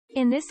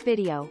In this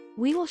video,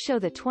 we will show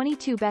the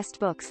 22 best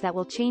books that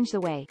will change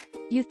the way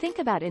you think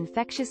about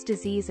infectious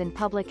disease and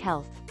public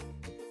health.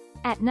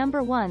 At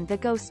number 1, The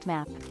Ghost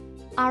Map.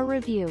 Our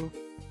review.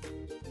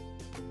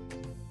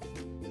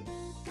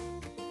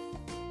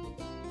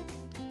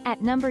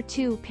 At number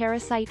 2,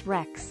 Parasite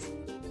Rex.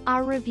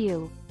 Our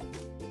review.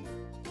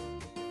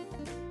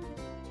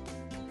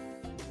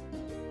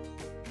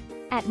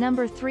 At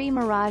number 3,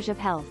 Mirage of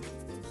Health.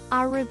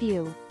 Our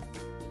review.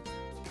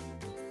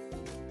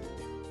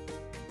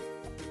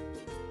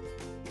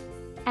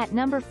 At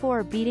number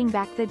 4, Beating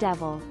Back the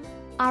Devil.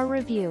 Our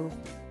review.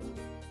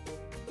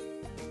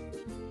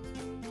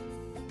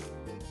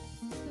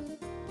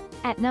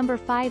 At number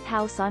 5,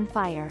 House on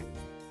Fire.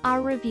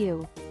 Our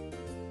review.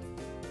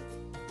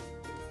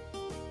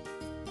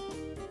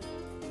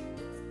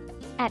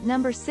 At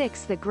number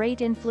 6, The Great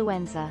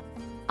Influenza.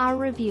 Our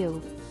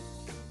review.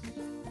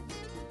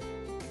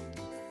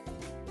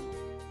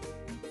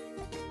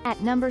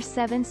 At number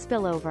 7,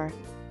 Spillover.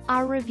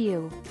 Our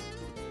review.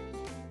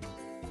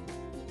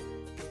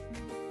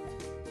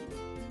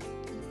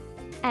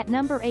 At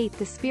number 8,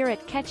 The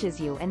Spirit Catches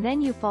You and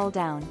Then You Fall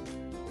Down.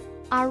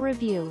 Our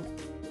review.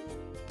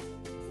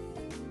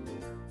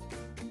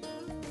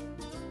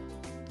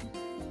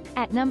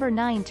 At number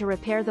 9, To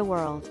Repair the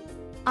World.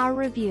 Our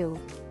review.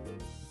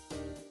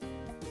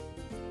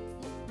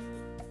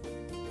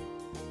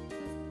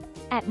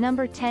 At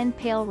number 10,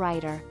 Pale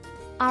Rider.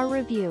 Our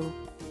review.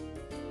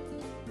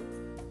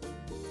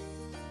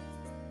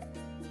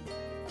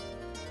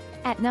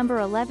 At number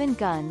 11,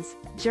 Guns,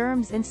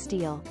 Germs and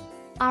Steel.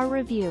 Our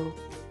review.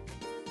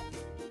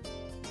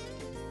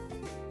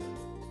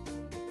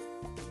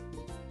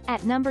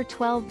 At number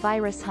 12,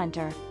 Virus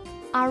Hunter.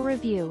 Our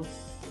review.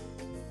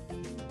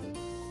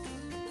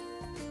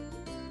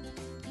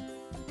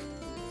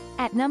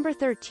 At number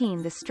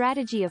 13, The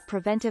Strategy of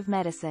Preventive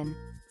Medicine.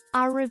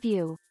 Our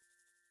review.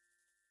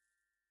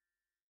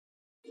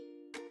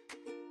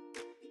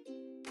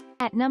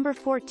 At number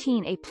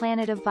 14, A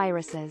Planet of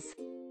Viruses.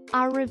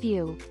 Our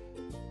review.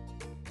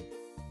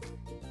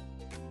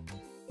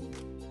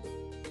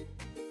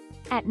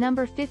 At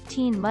number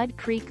 15, Mud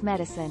Creek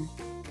Medicine.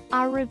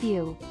 Our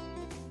review.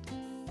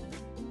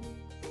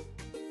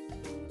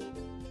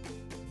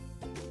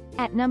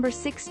 At number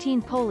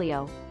 16,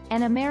 Polio,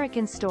 An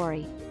American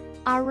Story.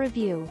 Our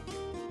review.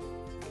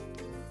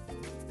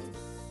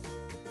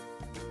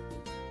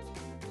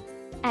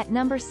 At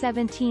number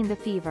 17, The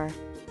Fever.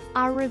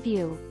 Our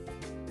review.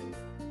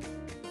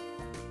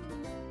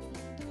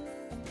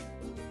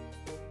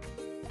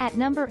 At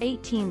number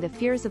 18, The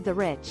Fears of the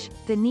Rich,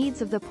 The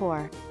Needs of the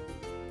Poor.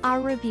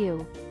 Our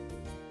review.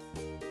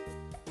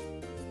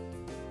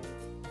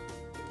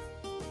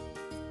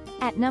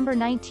 At number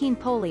 19,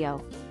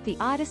 Polio, The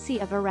Odyssey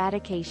of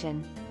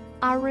Eradication.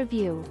 Our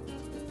review.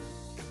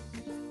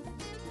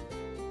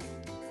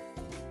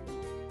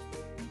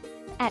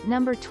 At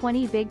number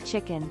 20, Big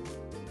Chicken.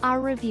 Our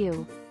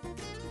review.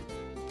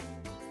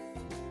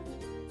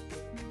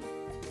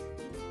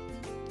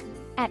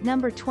 At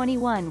number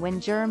 21,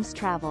 When Germs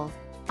Travel.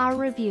 Our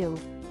review.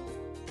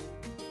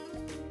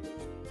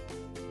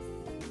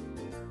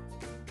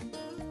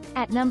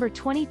 At number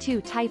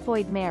 22,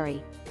 Typhoid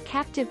Mary,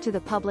 Captive to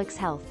the Public's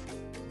Health.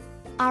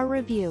 Our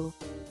review.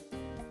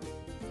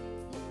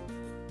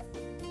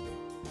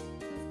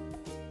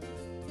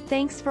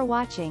 Thanks for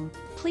watching.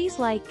 Please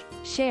like,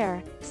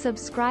 share,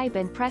 subscribe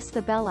and press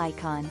the bell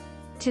icon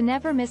to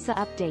never miss an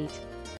update.